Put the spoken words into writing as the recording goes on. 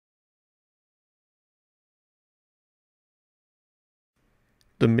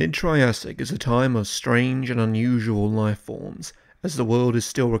The mid-Triassic is a time of strange and unusual life forms, as the world is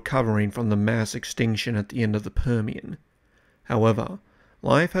still recovering from the mass extinction at the end of the Permian. However,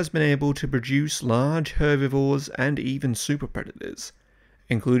 life has been able to produce large herbivores and even superpredators,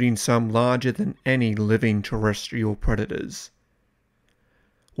 including some larger than any living terrestrial predators.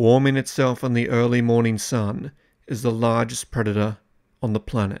 Warming itself in the early morning sun is the largest predator on the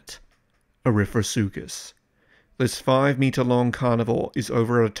planet, Eryhtrosuchus. This 5-meter-long carnivore is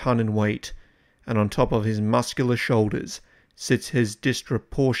over a ton in weight, and on top of his muscular shoulders sits his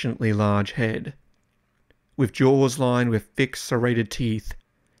disproportionately large head. With jaws lined with thick serrated teeth,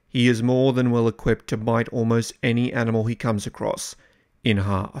 he is more than well equipped to bite almost any animal he comes across in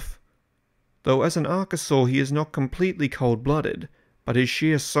half. Though as an archosaur he is not completely cold-blooded, but his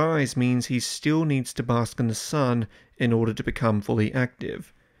sheer size means he still needs to bask in the sun in order to become fully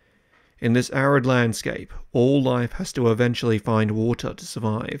active. In this arid landscape, all life has to eventually find water to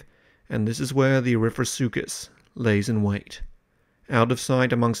survive, and this is where the Eryhtrosuchus lays in wait. Out of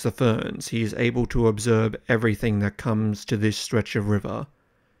sight amongst the ferns, he is able to observe everything that comes to this stretch of river.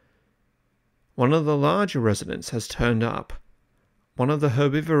 One of the larger residents has turned up. One of the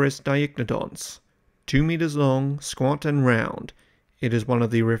herbivorous dicynodonts, 2 meters long, squat and round. It is one of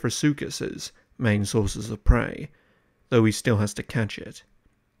the Eryhtrosuchus's main sources of prey, though he still has to catch it.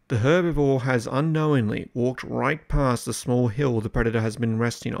 The herbivore has unknowingly walked right past the small hill the predator has been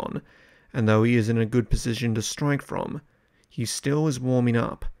resting on, and though he is in a good position to strike from, he still is warming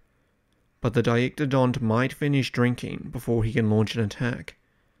up. But the dicynodont might finish drinking before he can launch an attack.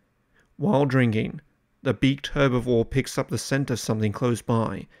 While drinking, the beaked herbivore picks up the scent of something close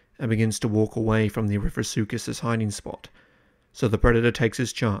by and begins to walk away from the Eryhtrosuchus's hiding spot, so the predator takes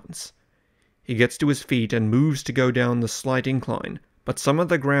his chance. He gets to his feet and moves to go down the slight incline, but some of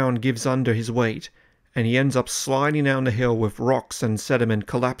the ground gives under his weight, and he ends up sliding down the hill with rocks and sediment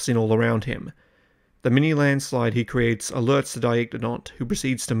collapsing all around him. The mini landslide he creates alerts the dicynodont, who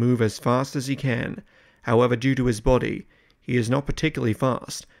proceeds to move as fast as he can. However, due to his body, he is not particularly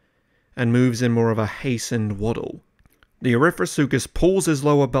fast, and moves in more of a hastened waddle. The Eryhtrosuchus pulls his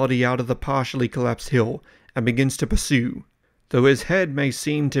lower body out of the partially collapsed hill and begins to pursue. Though his head may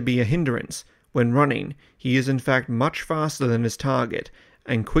seem to be a hindrance, when running, he is in fact much faster than his target,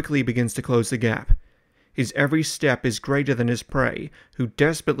 and quickly begins to close the gap. His every step is greater than his prey, who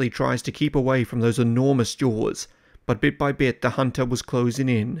desperately tries to keep away from those enormous jaws, but bit by bit the hunter was closing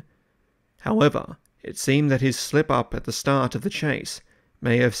in. However, it seemed that his slip-up at the start of the chase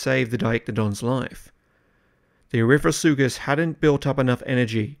may have saved the dicynodon's life. The Eryhtrosuchus hadn't built up enough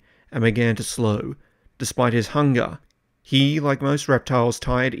energy, and began to slow. Despite his hunger, he, like most reptiles,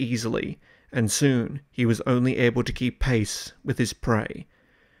 tired easily, and soon he was only able to keep pace with his prey.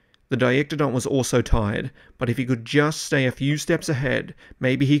 The dicynodont was also tired, but if he could just stay a few steps ahead,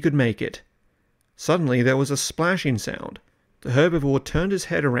 maybe he could make it. Suddenly there was a splashing sound. The herbivore turned his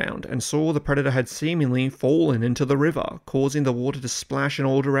head around and saw the predator had seemingly fallen into the river, causing the water to splash in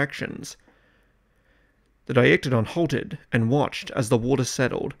all directions. The dicynodont halted and watched as the water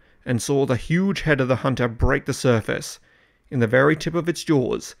settled, and saw the huge head of the hunter break the surface. In the very tip of its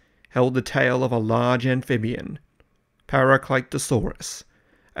jaws held the tail of a large amphibian, Eryhtrosuchus.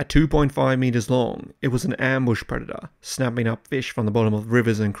 At 2.5 meters long, it was an ambush predator, snapping up fish from the bottom of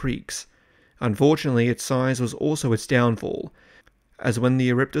rivers and creeks. Unfortunately, its size was also its downfall, as when the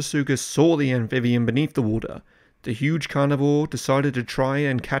Eryhtrosuchus saw the amphibian beneath the water, the huge carnivore decided to try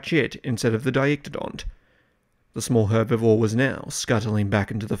and catch it instead of the dicynodont. The small herbivore was now scuttling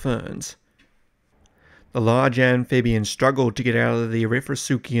back into the ferns. The large amphibian struggled to get out of the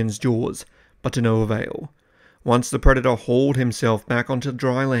Eryhtrosuchian's jaws, but to no avail. Once the predator hauled himself back onto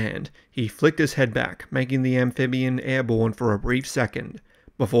dry land, he flicked his head back, making the amphibian airborne for a brief second,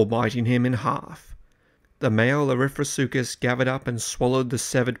 before biting him in half. The male Eryhtrosuchus gathered up and swallowed the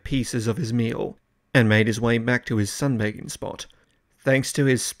severed pieces of his meal, and made his way back to his sunbathing spot. Thanks to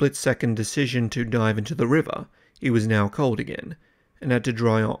his split-second decision to dive into the river, he was now cold again, and had to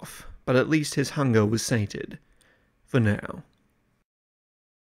dry off, but at least his hunger was sated. For now.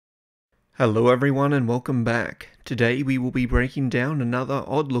 Hello everyone and welcome back. Today we will be breaking down another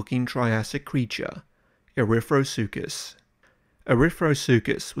odd-looking Triassic creature, Eryhtrosuchus.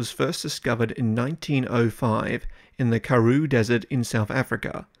 Eryhtrosuchus was first discovered in 1905 in the Karoo Desert in South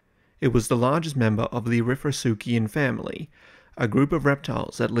Africa. It was the largest member of the Erythrosuchian family, a group of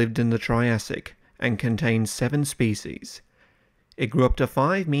reptiles that lived in the Triassic and contained 7 species. It grew up to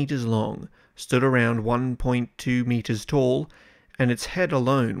 5 meters long, stood around 1.2 meters tall, and its head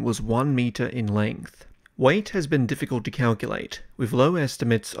alone was 1 meter in length. Weight has been difficult to calculate, with low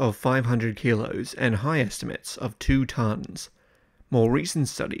estimates of 500 kilos and high estimates of 2 tons. More recent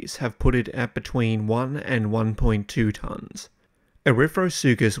studies have put it at between 1 and 1.2 tons.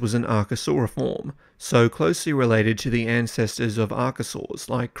 Eryhtrosuchus was an archosauriform, so closely related to the ancestors of archosaurs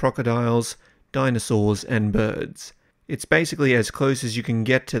like crocodiles, dinosaurs, and birds. It's basically as close as you can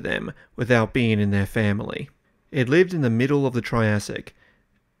get to them without being in their family. It lived in the middle of the Triassic,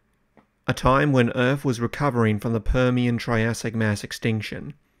 a time when Earth was recovering from the Permian-Triassic mass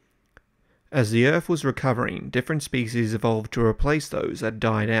extinction. As the Earth was recovering, different species evolved to replace those that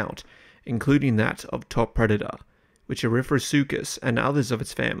died out, including that of top predator, which Eryhtrosuchus and others of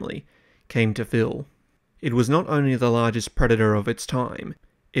its family came to fill. It was not only the largest predator of its time,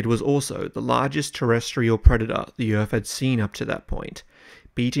 it was also the largest terrestrial predator the Earth had seen up to that point,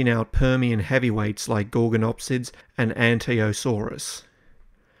 beating out Permian heavyweights like Gorgonopsids and Ankylosaurus.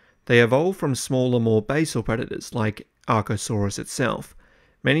 They evolved from smaller, more basal predators like Archosaurus itself,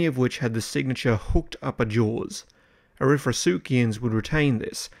 many of which had the signature hooked upper jaws. Erythrosuchians would retain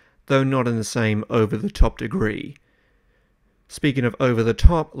this, though not in the same over-the-top degree. Speaking of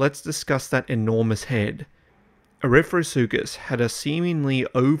over-the-top, let's discuss that enormous head. Erythrosuchus had a seemingly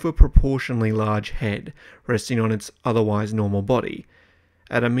over-proportionally large head resting on its otherwise normal body,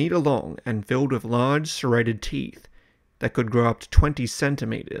 at 1 meter long and filled with large serrated teeth that could grow up to 20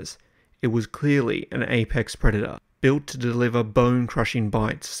 centimeters. It was clearly an apex predator, built to deliver bone-crushing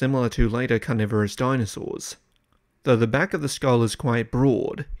bites similar to later carnivorous dinosaurs. Though the back of the skull is quite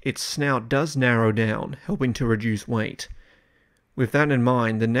broad, its snout does narrow down, helping to reduce weight. With that in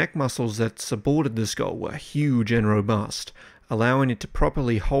mind, the neck muscles that supported the skull were huge and robust, allowing it to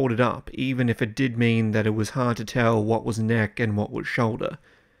properly hold it up even if it did mean that it was hard to tell what was neck and what was shoulder.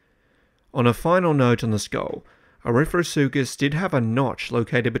 On a final note on the skull, Erythrosuchus did have a notch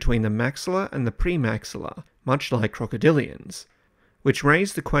located between the maxilla and the premaxilla, much like crocodilians, which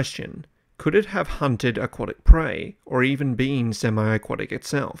raised the question, could it have hunted aquatic prey, or even been semi-aquatic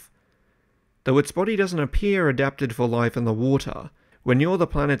itself? Though its body doesn't appear adapted for life in the water, when you're the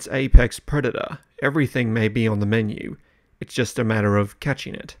planet's apex predator, everything may be on the menu. It's just a matter of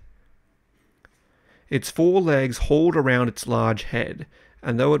catching it. Its 4 legs hauled around its large head,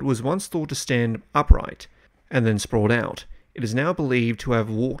 and though it was once thought to stand upright and then sprawled out, it is now believed to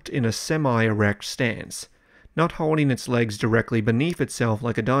have walked in a semi-erect stance, not holding its legs directly beneath itself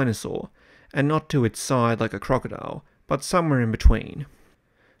like a dinosaur, and not to its side like a crocodile, but somewhere in between.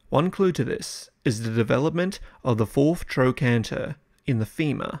 One clue to this is the development of the 4th trochanter in the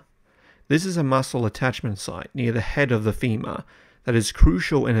femur. This is a muscle attachment site near the head of the femur that is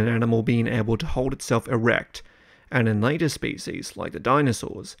crucial in an animal being able to hold itself erect, and in later species, like the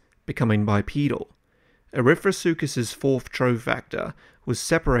dinosaurs, becoming bipedal. Erythrosuchus's 4th trofactor was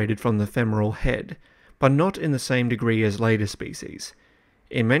separated from the femoral head, but not in the same degree as later species.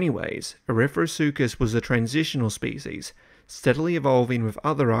 In many ways, Erythrosuchus was a transitional species, steadily evolving with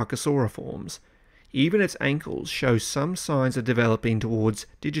other archosauriforms. Even its ankles show some signs of developing towards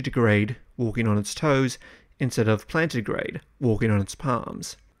digitigrade, walking on its toes, instead of plantigrade, walking on its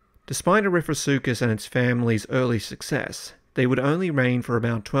palms. Despite Erythrosuchus and its family's early success, they would only reign for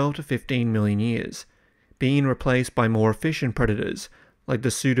about 12 to 15 million years, being replaced by more efficient predators like the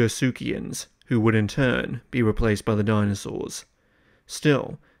Pseudosuchians, who would in turn be replaced by the dinosaurs.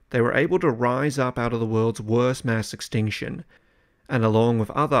 Still, they were able to rise up out of the world's worst mass extinction, and along with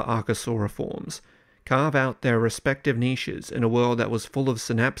other archosauriforms, carve out their respective niches in a world that was full of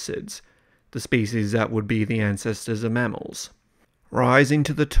synapsids, the species that would be the ancestors of mammals. Rising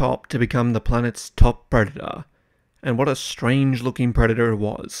to the top to become the planet's top predator. And what a strange looking predator it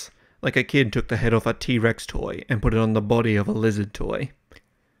was, like a kid took the head off a T-Rex toy and put it on the body of a lizard toy.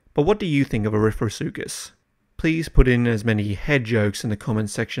 But what do you think of Erythrosuchus? Please put in as many head jokes in the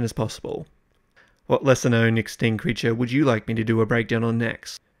comments section as possible. What lesser known extinct creature would you like me to do a breakdown on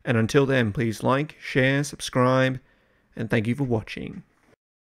next? And until then, please like, share, subscribe, and thank you for watching.